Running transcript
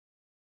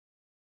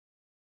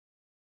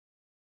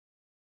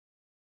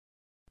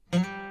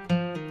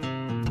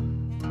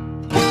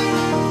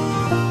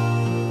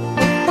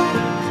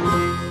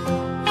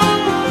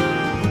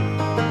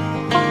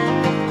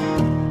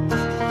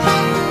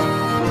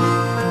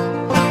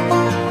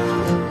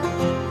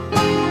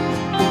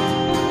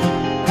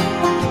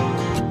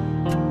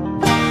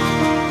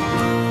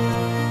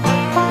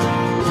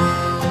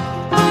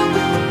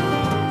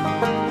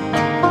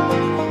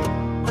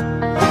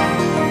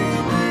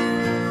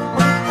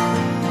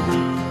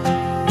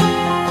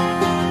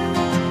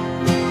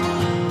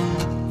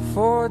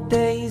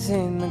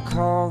phone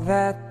call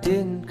that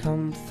didn't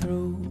come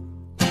through.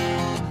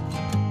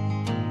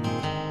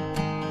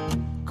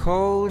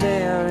 Cold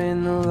air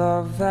in the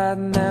love that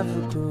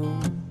never grew.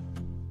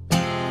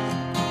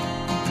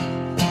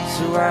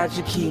 So why'd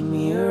you keep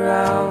me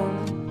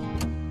around?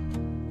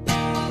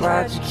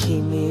 Why'd you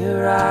keep me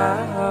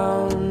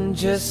around?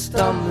 Just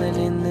stumbling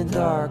in the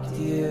dark,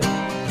 dear.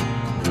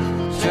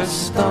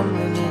 Just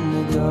stumbling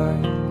in the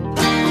dark.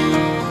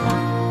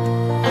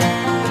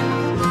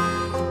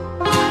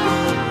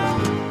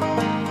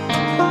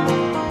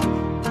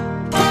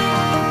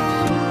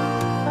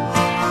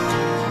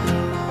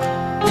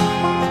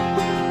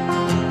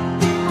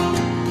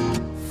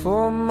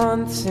 4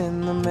 months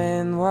and the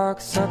man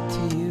walks up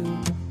to you.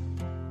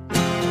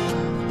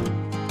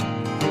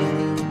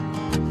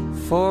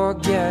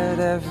 Forget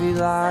every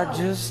lie,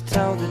 just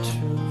tell the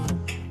truth.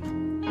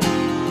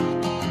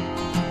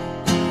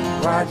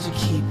 Why'd you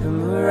keep him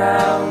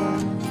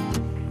around?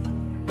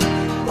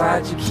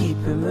 Why'd you keep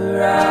him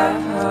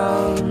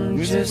around?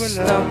 Just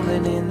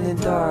stumbling in the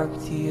dark,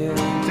 dear.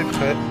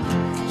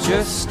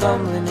 Just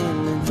stumbling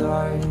in the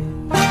dark.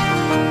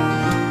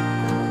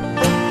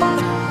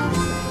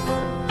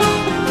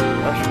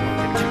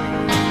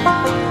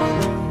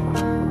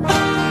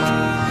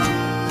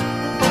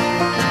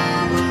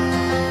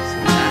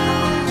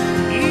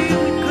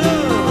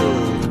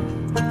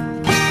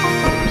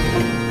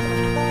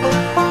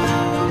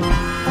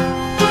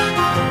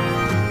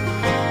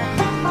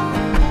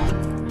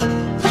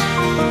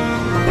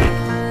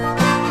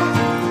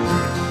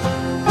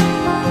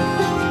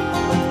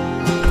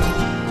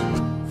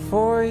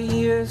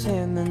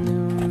 And the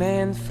new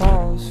man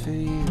falls for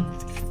you.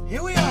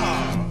 Here we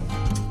are.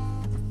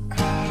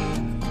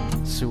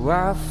 So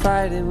I'll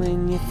fight it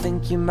when you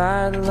think you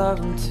might love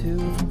him too.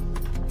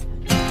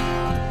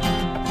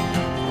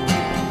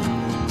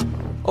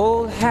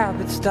 Old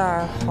habits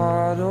die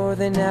hard or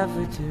they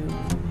never do.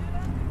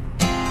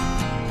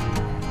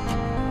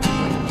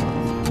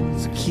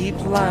 So keep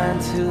lying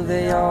till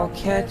they all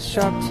catch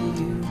up to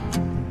you.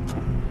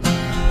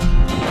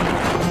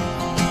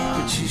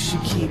 But you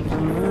should keep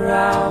him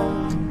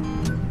around.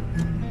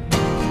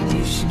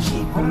 You should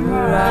keep him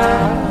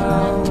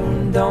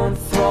around. Don't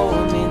throw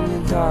him in the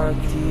dark,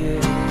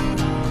 dear.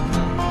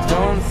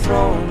 Don't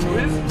throw him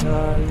in the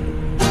dark.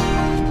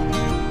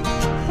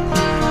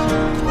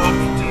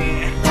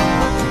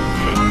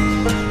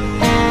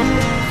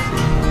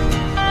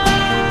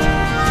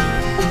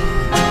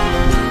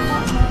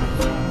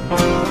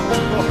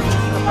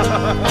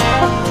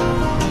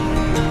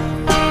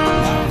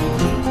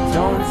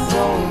 Don't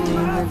throw him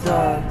in the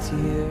dark,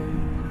 dear.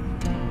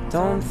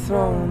 Don't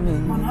throw him in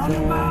the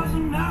 100 miles dark.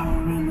 an hour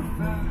in the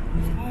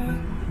fastest way.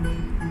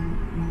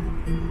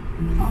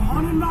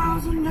 100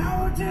 miles an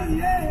hour to the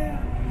air.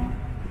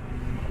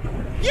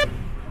 Yep.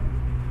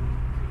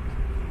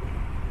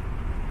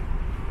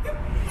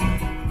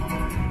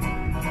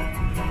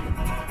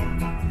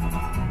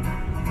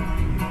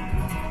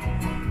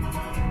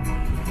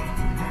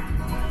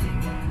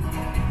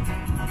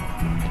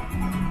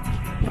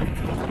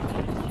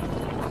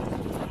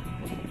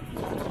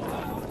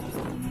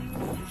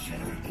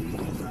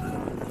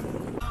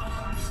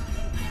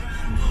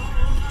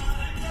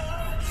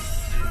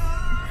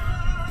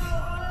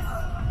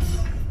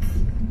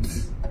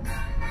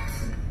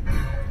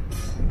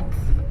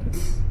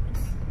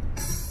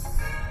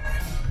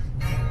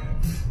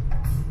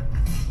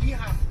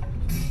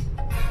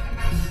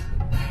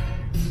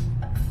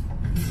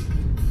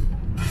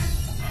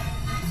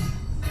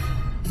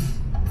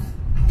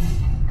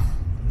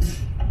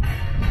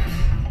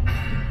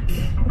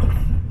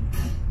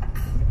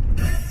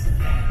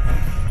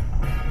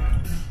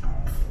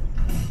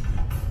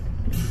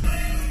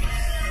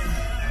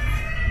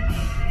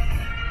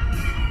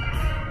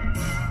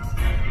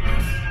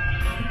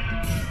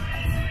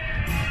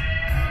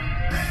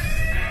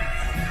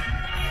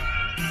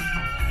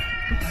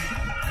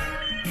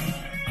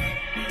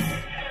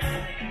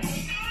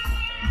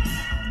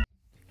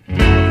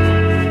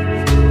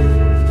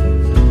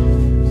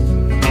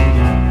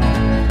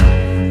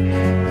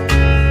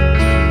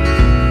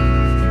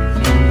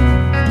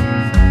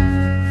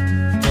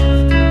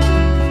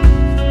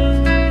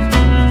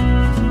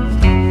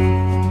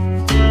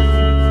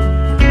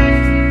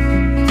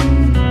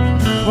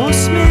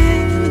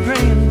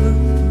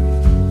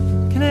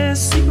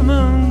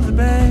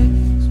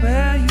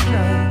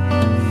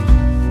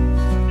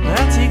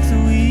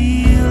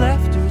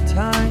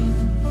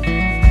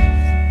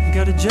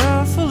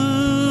 Jar full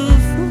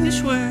of foolish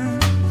words.